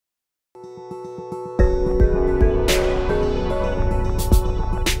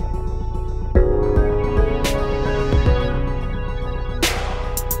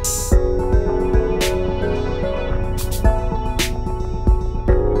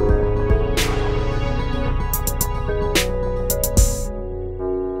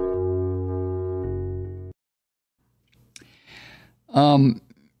Monday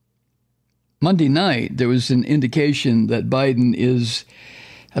night, there was an indication that Biden is,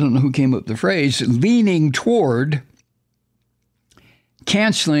 I don't know who came up with the phrase, leaning toward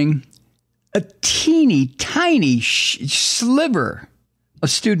canceling a teeny tiny sliver of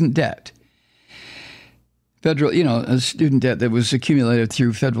student debt. Federal, a student debt that was accumulated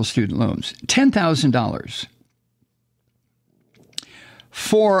through federal student loans. $10,000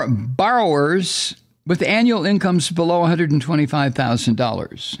 for borrowers with annual incomes below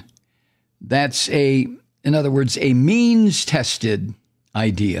 $125,000. That's in other words, a means-tested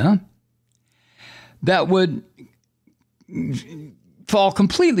idea that would fall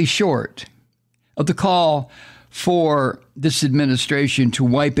completely short of the call for this administration to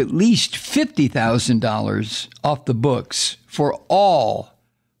wipe at least $50,000 off the books for all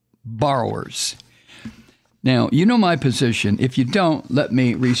borrowers. Now, you know my position. If you don't, let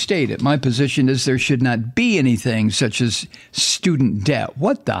me restate it. My position is there should not be anything such as student debt.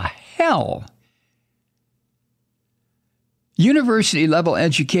 What the hell? University-level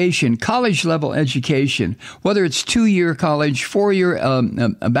education, college-level education, whether it's 2-year college, 4-year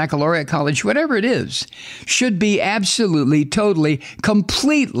baccalaureate college, whatever it is, should be absolutely, totally,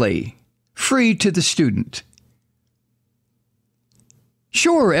 completely free to the student.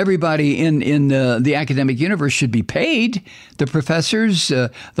 Sure, everybody in the academic universe should be paid. The professors,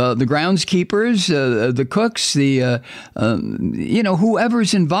 the groundskeepers, the cooks,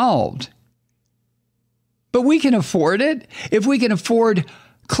 whoever's involved. But we can afford it. If we can afford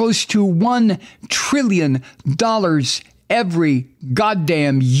close to $1 trillion every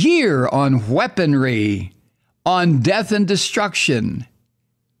goddamn year on weaponry, on death and destruction,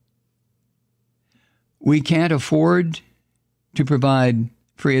 we can't afford to provide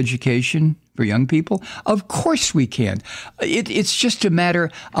free education for young people? Of course we can. It's just a matter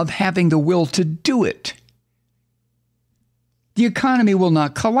of having the will to do it. The economy will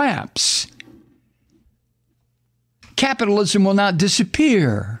not collapse. Capitalism will not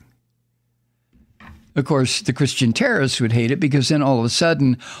disappear. Of course, the Christian terrorists would hate it because then all of a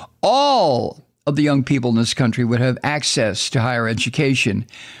sudden, all of the young people in this country would have access to higher education,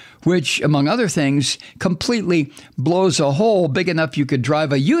 which, among other things, completely blows a hole big enough you could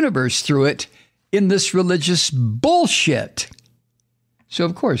drive a universe through it in this religious bullshit. So,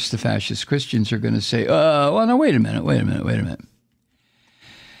 of course, the fascist Christians are going to say, well, no, wait a minute.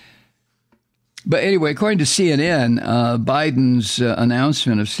 But anyway, according to CNN, Biden's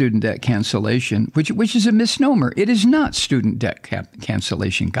announcement of student debt cancellation, which is a misnomer. It is not student debt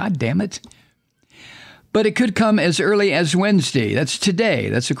cancellation. God damn it. But it could come as early as Wednesday. That's today.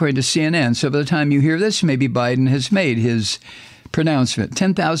 That's according to CNN. So by the time you hear this, maybe Biden has made his pronouncement.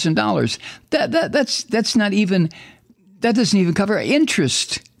 $10,000. That's not even, that doesn't even cover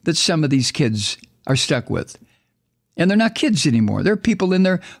interest that some of these kids are stuck with. And they're not kids anymore. They're people in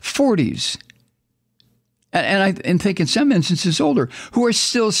their 40s. And I think in some instances older, who are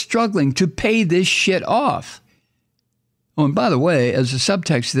still struggling to pay this shit off. Oh, and by the way, as a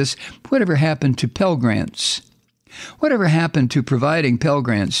subtext to this, whatever happened to Pell Grants? Whatever happened to providing Pell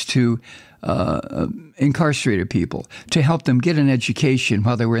Grants to incarcerated people to help them get an education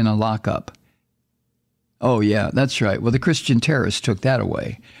while they were in a lockup? Oh, yeah, that's right. Well, the Christian terrorists took that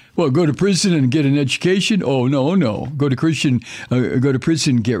away. Well, go to prison and get an education? Oh, no. Go to prison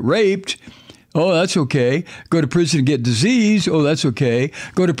and get raped? Oh, that's okay. Go to prison and get disease. Oh, that's okay.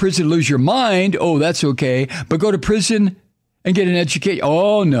 Go to prison and lose your mind. Oh, that's okay. But go to prison and get an education.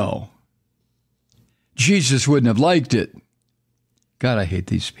 Oh, no. Jesus wouldn't have liked it. God, I hate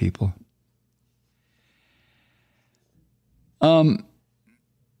these people.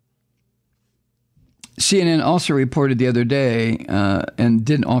 CNN also reported the other day, and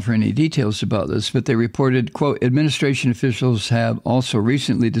didn't offer any details about this, but they reported, quote, administration officials have also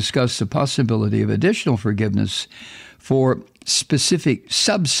recently discussed the possibility of additional forgiveness for specific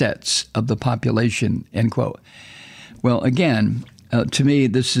subsets of the population, end quote. Well, again, to me,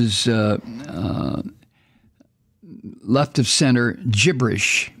 this is left of center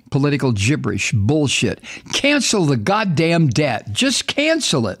gibberish, political gibberish, bullshit. Cancel the goddamn debt. Just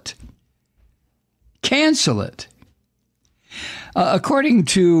cancel it. Cancel it. According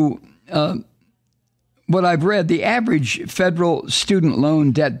to what I've read, the average federal student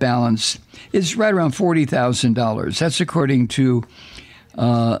loan debt balance is right around $40,000. That's according to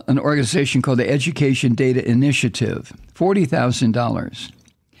an organization called the Education Data Initiative. $40,000.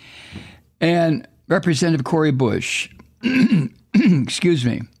 And Representative Cori Bush, excuse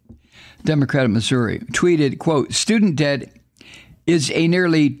me, Democrat of Missouri, tweeted, quote, student debt is a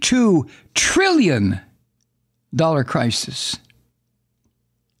nearly $2 trillion crisis.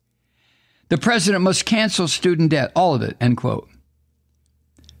 The president must cancel student debt, all of it, end quote.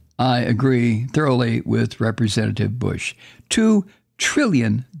 I agree thoroughly with Representative Bush. $2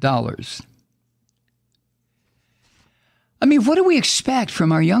 trillion. I mean, what do we expect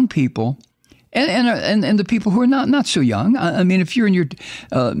from our young people and the people who are not so young? I mean, if you're in your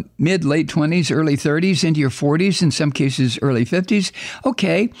mid, late 20s, early 30s, into your 40s, in some cases early 50s,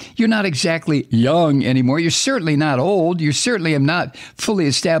 okay, you're not exactly young anymore. You're certainly not old. You certainly am not fully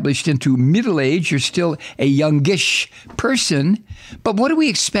established into middle age. You're still a youngish person. But what do we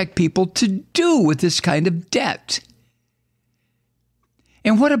expect people to do with this kind of debt?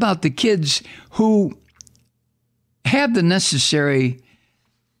 And what about the kids who have the necessary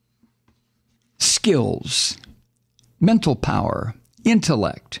skills, mental power,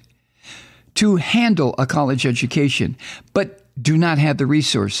 intellect to handle a college education, but do not have the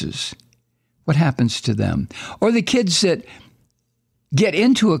resources? What happens to them? Or the kids that get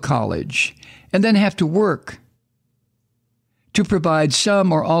into a college and then have to work to provide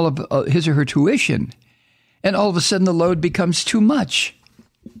some or all of his or her tuition, and all of a sudden the load becomes too much.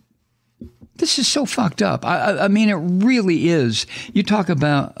 This is so fucked up. I mean, it really is. You talk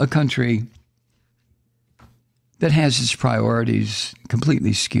about a country that has its priorities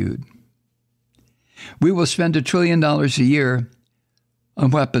completely skewed. We will spend $1 trillion a year on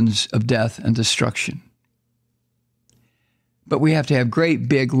weapons of death and destruction. But we have to have great,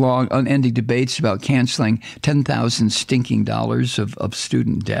 big, long, unending debates about canceling 10,000 stinking dollars of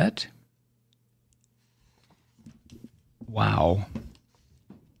student debt. Wow.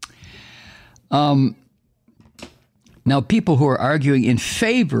 Now, people who are arguing in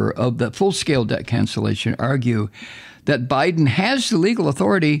favor of the full-scale debt cancellation argue that Biden has the legal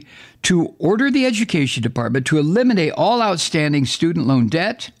authority to order the Education Department to eliminate all outstanding student loan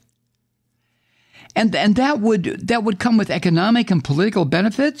debt, and that would come with economic and political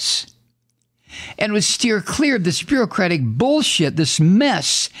benefits, and would steer clear of this bureaucratic bullshit, this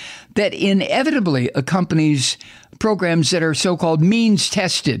mess that inevitably accompanies programs that are so-called means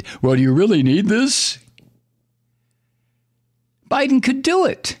tested. Well, do you really need this? Biden could do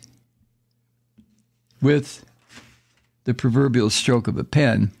it with the proverbial stroke of a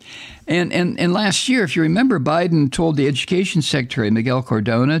pen. And last year, if you remember, Biden told the Education Secretary, Miguel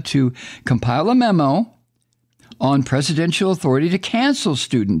Cardona, to compile a memo on presidential authority to cancel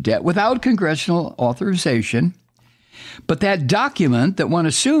student debt without congressional authorization. But that document that one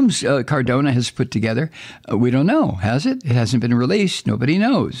assumes Cardona has put together, we don't know, has it? It hasn't been released. Nobody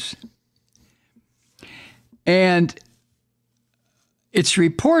knows. And it's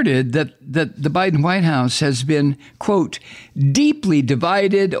reported that the Biden White House has been, quote, deeply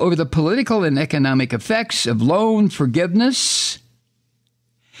divided over the political and economic effects of loan forgiveness,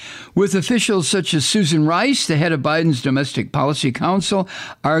 with officials such as Susan Rice, the head of Biden's Domestic Policy Council,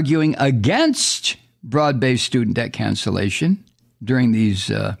 arguing against broad-based student debt cancellation during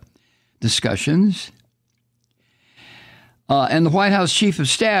these discussions. And the White House Chief of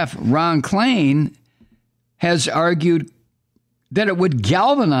Staff, Ron Klain, has argued that it would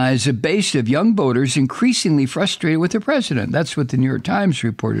galvanize a base of young voters increasingly frustrated with the president. That's what the New York Times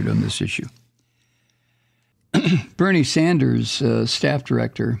reported on this issue. Bernie Sanders, staff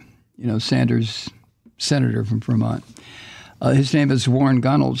director, Sanders, senator from Vermont, his name is Warren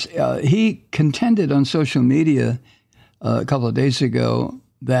Gunnels. He contended on social media a couple of days ago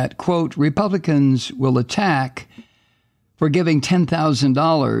that, quote, Republicans will attack for giving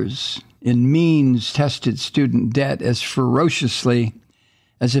 $10,000 in means-tested student debt as ferociously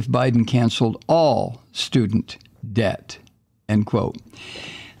as if Biden canceled all student debt, end quote.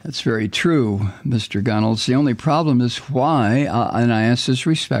 That's very true, Mr. Gunnels. The only problem is why, and I ask this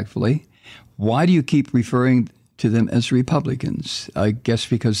respectfully, why do you keep referring to them as Republicans? I guess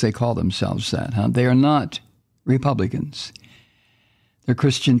because they call themselves that, huh? They are not Republicans. They're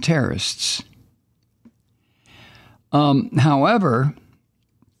Christian terrorists. However,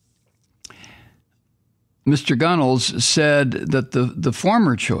 Mr. Gunnels said that the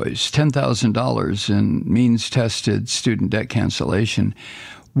former choice, $10,000 in means-tested student debt cancellation,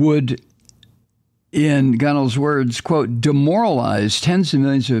 would, in Gunnels' words, quote, demoralize tens of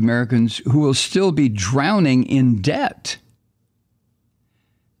millions of Americans who will still be drowning in debt,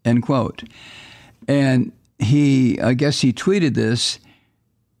 end quote. And I guess he tweeted this,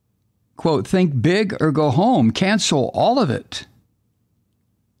 quote, think big or go home, cancel all of it.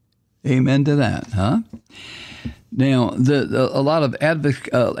 Amen to that, huh? Now, a lot of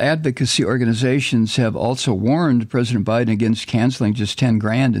advocacy organizations have also warned President Biden against canceling just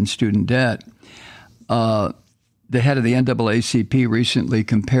 $10,000 in student debt. The head of the NAACP recently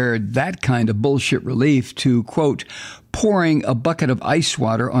compared that kind of bullshit relief to, quote, pouring a bucket of ice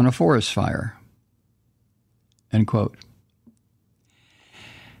water on a forest fire, end quote.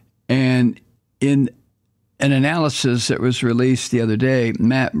 And in an analysis that was released the other day,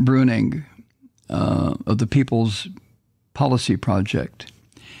 Matt Bruning of the People's Policy Project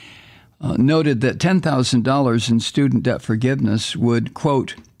noted that $10,000 in student debt forgiveness would,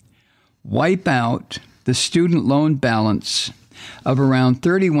 quote, wipe out the student loan balance of around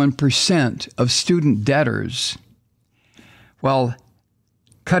 31% of student debtors, while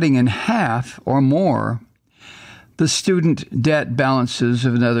cutting in half or more the student debt balances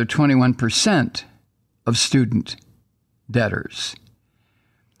of another 21% of student debtors.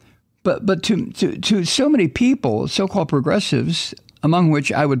 But to so many people, so-called progressives, among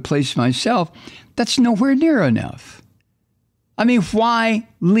which I would place myself, that's nowhere near enough. I mean, why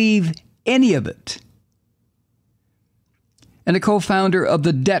leave any of it? And a co-founder of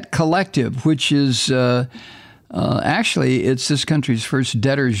the Debt Collective, which is actually, it's this country's first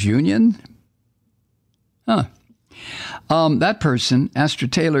debtors union. That person, Astor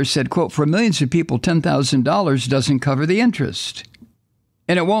Taylor, said, quote, for millions of people, $10,000 doesn't cover the interest,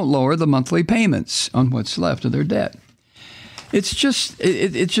 and it won't lower the monthly payments on what's left of their debt. It's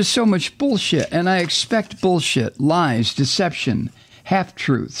just so much bullshit, and I expect bullshit, lies, deception,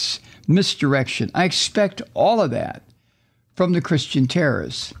 half-truths, misdirection. I expect all of that from the Christian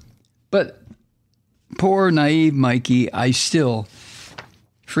terrorists. But poor, naive Mikey, I still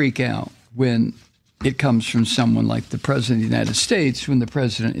freak out when it comes from someone like the President of the United States when the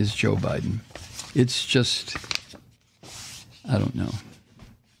President is Joe Biden. It's just, I don't know.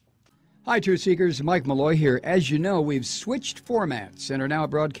 Hi, Truth Seekers. Mike Malloy here. As you know, we've switched formats and are now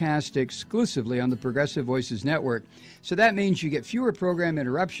broadcast exclusively on the Progressive Voices Network. So that means you get fewer program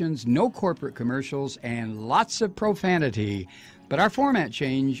interruptions, no corporate commercials, and lots of profanity. But our format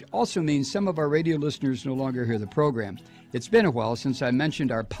change also means some of our radio listeners no longer hear the program. It's been a while since I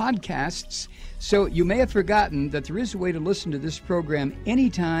mentioned our podcasts, so you may have forgotten that there is a way to listen to this program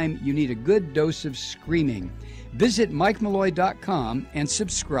anytime you need a good dose of screaming. Visit MikeMalloy.com and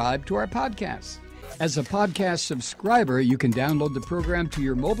subscribe to our podcast. As a podcast subscriber, you can download the program to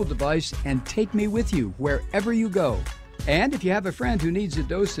your mobile device and take me with you wherever you go. And if you have a friend who needs a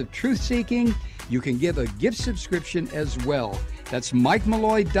dose of truth-seeking, you can give a gift subscription as well. That's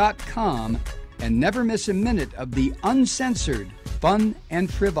MikeMalloy.com, and never miss a minute of the uncensored fun and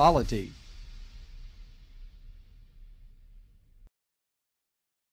frivolity.